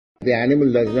The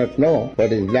animal does not know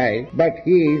what is life, but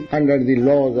he is under the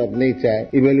laws of nature,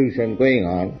 evolution going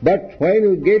on. But when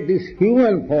you get this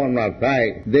human form of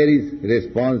life, there is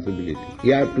responsibility.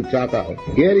 You have to chalk out.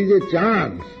 Here is a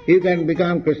chance. You can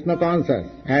become Krishna conscious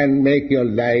and make your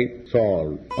life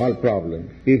solve all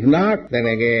problems. If not, then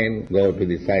again go to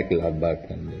the cycle of birth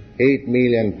and death.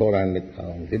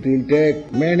 8,400,000. It will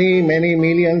take many, many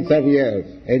millions of years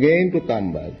again to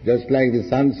come back. Just like the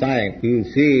sunshine, you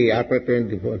see after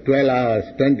 12 hours,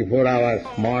 24 hours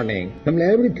morning. I mean,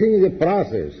 everything is a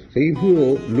process. So if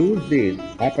you lose this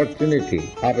opportunity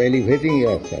of elevating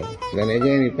yourself, then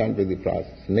again you come to the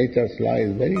process. Nature's law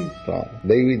is very strong.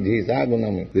 Daividhisa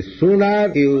gunami. The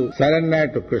sooner you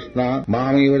surrender to Krishna,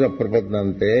 Mamiva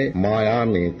prapadante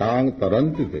mayami tang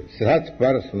tarantite. Such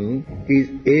person is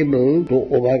able to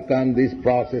overcome this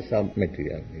process of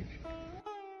material nature.